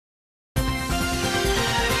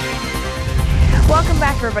Welcome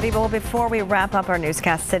back, everybody. Well, before we wrap up our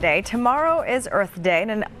newscast today, tomorrow is Earth Day,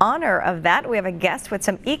 and in honor of that, we have a guest with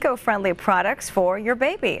some eco-friendly products for your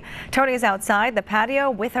baby. Tony is outside the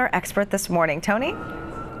patio with our expert this morning. Tony?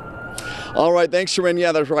 All right, thanks, Sharon.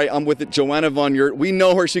 Yeah, that's right. I'm with Joanna Von Yurt. We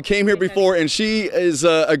know her. She came here before, and she is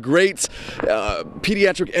a great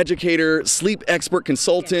pediatric educator, sleep expert,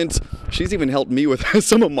 consultant. She's even helped me with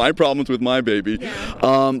some of my problems with my baby.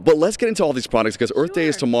 But let's get into all these products because Earth Day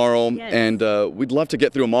is tomorrow, and we'd love to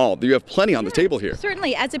get through them all. You have plenty on the table here.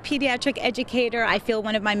 Certainly. As a pediatric educator, I feel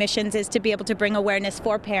one of my missions is to be able to bring awareness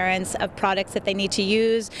for parents of products that they need to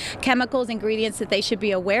use, chemicals, ingredients that they should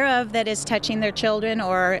be aware of that is touching their children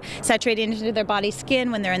or saturating into their body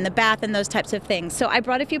skin when they're in the bath and those types of things. So I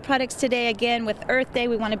brought a few products today. Again, with Earth Day,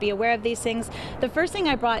 we want to be aware of these things. The first thing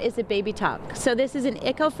I brought is a baby talk. So this is an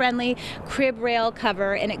eco-friendly crib rail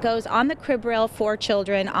cover, and it goes on the crib rail for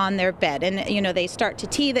children on their bed. And you know, they start to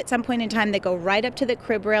teethe at some point in time. They go right up to the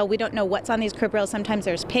crib rail. We don't know what's on these crib rails. Sometimes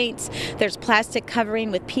there's paints, there's plastic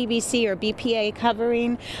covering with PVC or BPA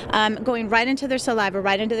covering, going right into their saliva,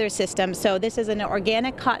 right into their system. So this is an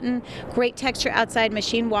organic cotton, great texture outside,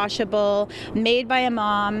 machine washable, made by a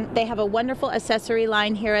mom. They have a wonderful accessory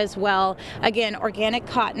line here as well. Again, organic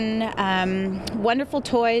cotton, wonderful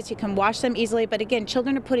toys. You can wash them easily, but again,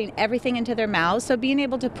 children are putting everything into their mouths, so being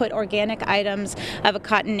able to put organic items of a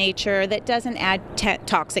cotton nature that doesn't add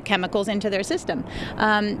toxic chemicals into their system.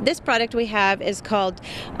 This product we have is called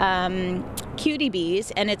Cutie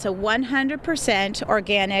Bees, and it's a 100%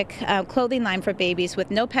 organic clothing line for babies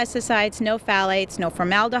with no pesticides, no phthalates, no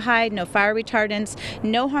formaldehyde, no fire retardants,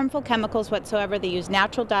 no harmful chemicals whatsoever. They use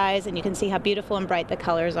natural dyes, and you can see how beautiful and bright the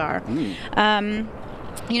colors are.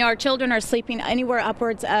 You know, our children are sleeping anywhere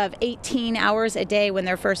upwards of 18 hours a day when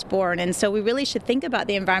they're first born, and so we really should think about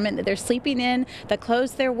the environment that they're sleeping in, the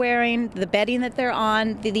clothes they're wearing, the bedding that they're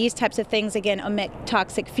on. These types of things, again, emit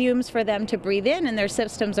toxic fumes for them to breathe in, and their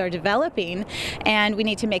systems are developing, and we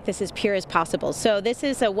need to make this as pure as possible. So this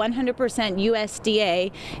is a 100%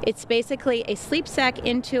 USDA. It's basically a sleep sack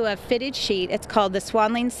into a fitted sheet. It's called the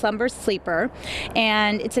Swanling Slumber Sleeper,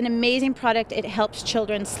 and it's an amazing product. It helps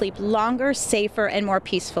children sleep longer, safer, and more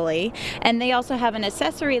peacefully. And they also have an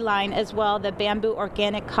accessory line as well, the bamboo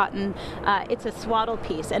organic cotton. It's a swaddle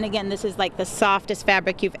piece, and again, this is like the softest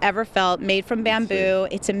fabric you've ever felt, made from bamboo.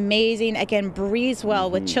 It's amazing. Again, breathes well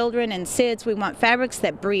with children and SIDS. We want fabrics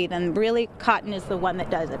that breathe, and really cotton is the one that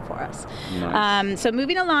does it for us. Nice. So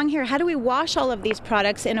moving along here, how do we wash all of these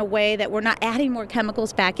products in a way that we're not adding more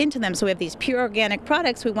chemicals back into them? So we have these pure organic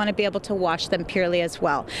products. We want to be able to wash them purely as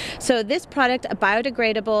well. So this product,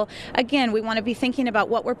 biodegradable. Again, we want to be thinking about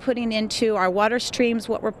what we're putting into our water streams,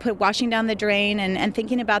 what we're washing down the drain, and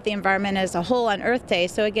thinking about the environment as a whole on Earth Day.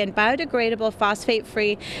 So again, biodegradable,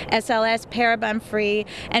 phosphate-free, SLS, paraben-free,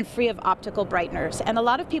 and free of optical brighteners. And a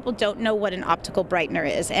lot of people don't know what an optical brightener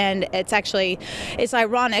is, and it's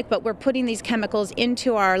ironic, but we're putting these chemicals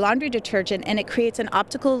into our laundry detergent, and it creates an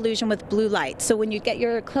optical illusion with blue light. So when you get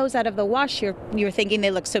your clothes out of the wash, you're thinking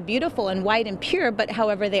they look so beautiful and white and pure, but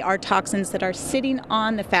however, they are toxins that are sitting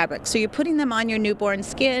on the fabric. So you're putting them on your newborn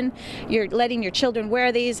skin, you're letting your children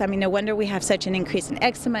wear these. I mean, no wonder we have such an increase in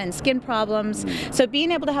eczema and skin problems. So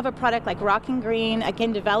being able to have a product like Rockin' Green,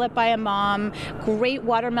 again, developed by a mom, great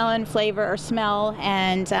watermelon flavor or smell,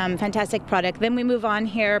 and fantastic product. Then we move on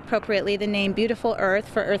here, appropriately, the name Beautiful Earth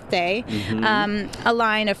for Earth Day. A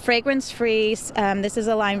line of fragrance-free. This is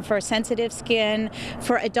a line for sensitive skin,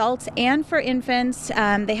 for adults and for infants.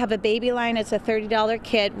 They have a baby line. It's a $30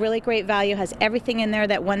 kit, really great value, has everything in there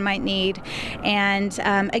that one might need. And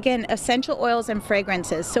again, essential oils and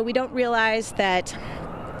fragrances. So we don't realize that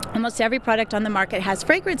almost every product on the market has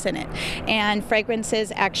fragrance in it, and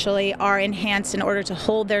fragrances actually are enhanced in order to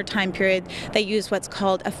hold their time period. They use what's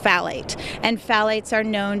called a phthalate, and phthalates are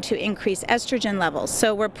known to increase estrogen levels.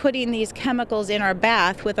 So we're putting these chemicals in our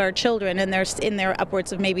bath with our children, and they're in there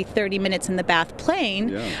upwards of maybe 30 minutes in the bath playing.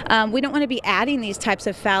 We don't want to be adding these types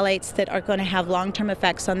of phthalates that are going to have long-term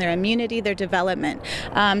effects on their immunity, their development.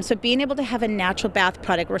 So being able to have a natural bath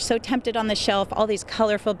product, we're so tempted on the shelf, all these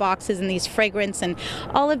colorful boxes and these fragrance and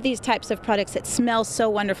all of these types of products that smell so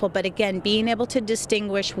wonderful, but again, being able to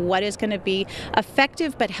distinguish what is going to be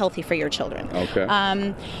effective but healthy for your children.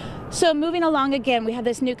 So moving along again, we have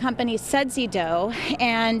this new company, Sudsy Dough,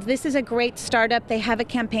 and this is a great startup. They have a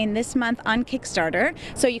campaign this month on Kickstarter,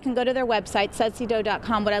 so you can go to their website,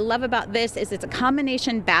 sudsydough.com. What I love about this is it's a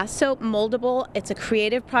combination bath soap, moldable. It's a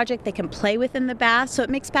creative project they can play with in the bath, so it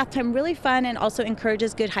makes bath time really fun and also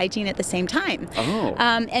encourages good hygiene at the same time. Oh.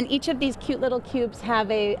 And each of these cute little cubes have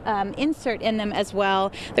a insert in them as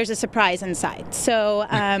well. There's a surprise inside. So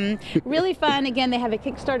really fun. Again, they have a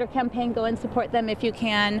Kickstarter campaign. Go and support them if you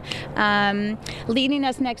can. Leading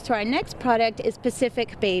us next to our next product is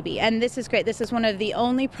Pacific Baby, and this is great. This is one of the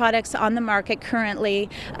only products on the market currently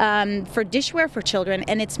for dishware for children,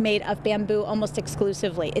 and it's made of bamboo almost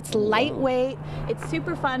exclusively. It's lightweight, it's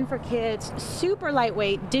super fun for kids, super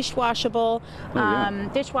lightweight, dishwashable,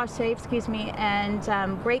 dishwash safe, excuse me, and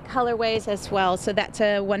great colorways as well. So that's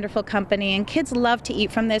a wonderful company, and kids love to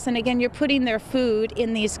eat from this. And again, you're putting their food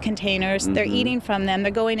in these containers, they're eating from them,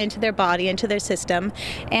 they're going into their body, into their system.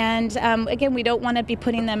 And again, we don't want to be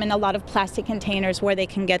putting them in a lot of plastic containers where they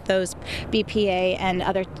can get those BPA and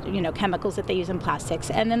other chemicals that they use in plastics.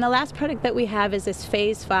 And then the last product that we have is this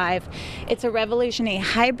Phase 5. It's a revolutionary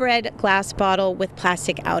hybrid glass bottle with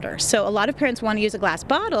plastic outer. So a lot of parents want to use a glass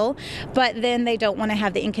bottle, but then they don't want to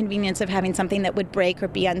have the inconvenience of having something that would break or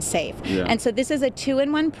be unsafe. Yeah. And so this is a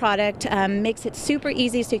 2-in-1 product, makes it super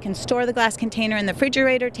easy, so you can store the glass container in the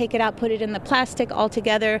refrigerator, take it out, put it in the plastic all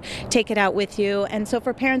together, take it out with you. And so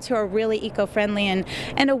for parents who are really eco-friendly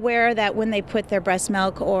and aware that when they put their breast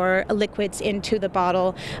milk or liquids into the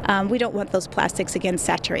bottle, we don't want those plastics again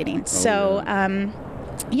saturating.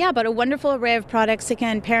 Yeah, but a wonderful array of products.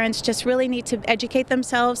 Again, parents just really need to educate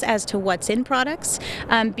themselves as to what's in products.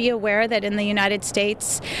 Be aware that in the United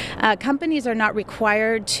States, companies are not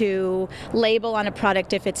required to label on a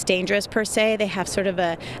product if it's dangerous per se. They have sort of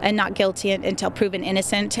a not guilty until proven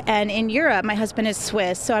innocent. And in Europe, my husband is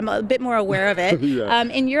Swiss, so I'm a bit more aware of it. Yeah.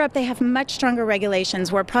 In Europe, they have much stronger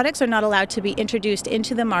regulations where products are not allowed to be introduced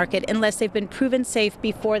into the market unless they've been proven safe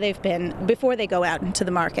before they go out into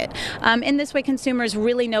the market. In this way, consumers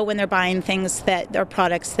really know when they're buying things that are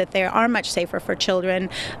products that they are much safer for children.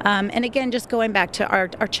 And again, just going back to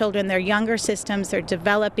our children, they're younger systems, they're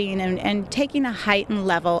developing and taking a heightened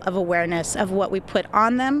level of awareness of what we put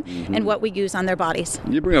on them and what we use on their bodies.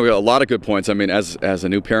 You bring up a lot of good points. I mean, as a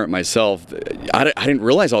new parent myself, I didn't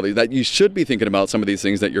realize all these, that you should be thinking about some of these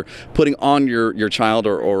things that you're putting on your child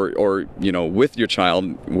or with your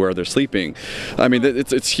child where they're sleeping. I mean,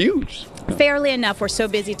 it's huge. Fairly enough, we're so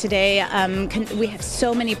busy today. We have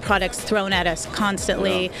so many products thrown at us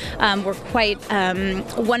constantly. Yeah. We're quite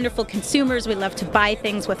wonderful consumers. We love to buy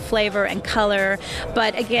things with flavor and color.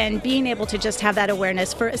 But again, being able to just have that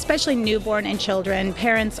awareness for especially newborn and children,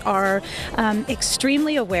 parents are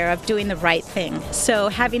extremely aware of doing the right thing. So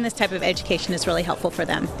having this type of education is really helpful for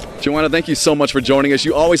them. Joanna, thank you so much for joining us.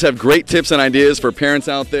 You always have great tips and ideas for parents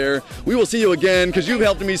out there. We will see you again because you've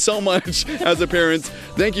helped me so much as a parent.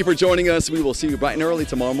 Thank you for joining us. We will see you bright and early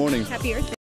tomorrow morning. Happy Earth Day.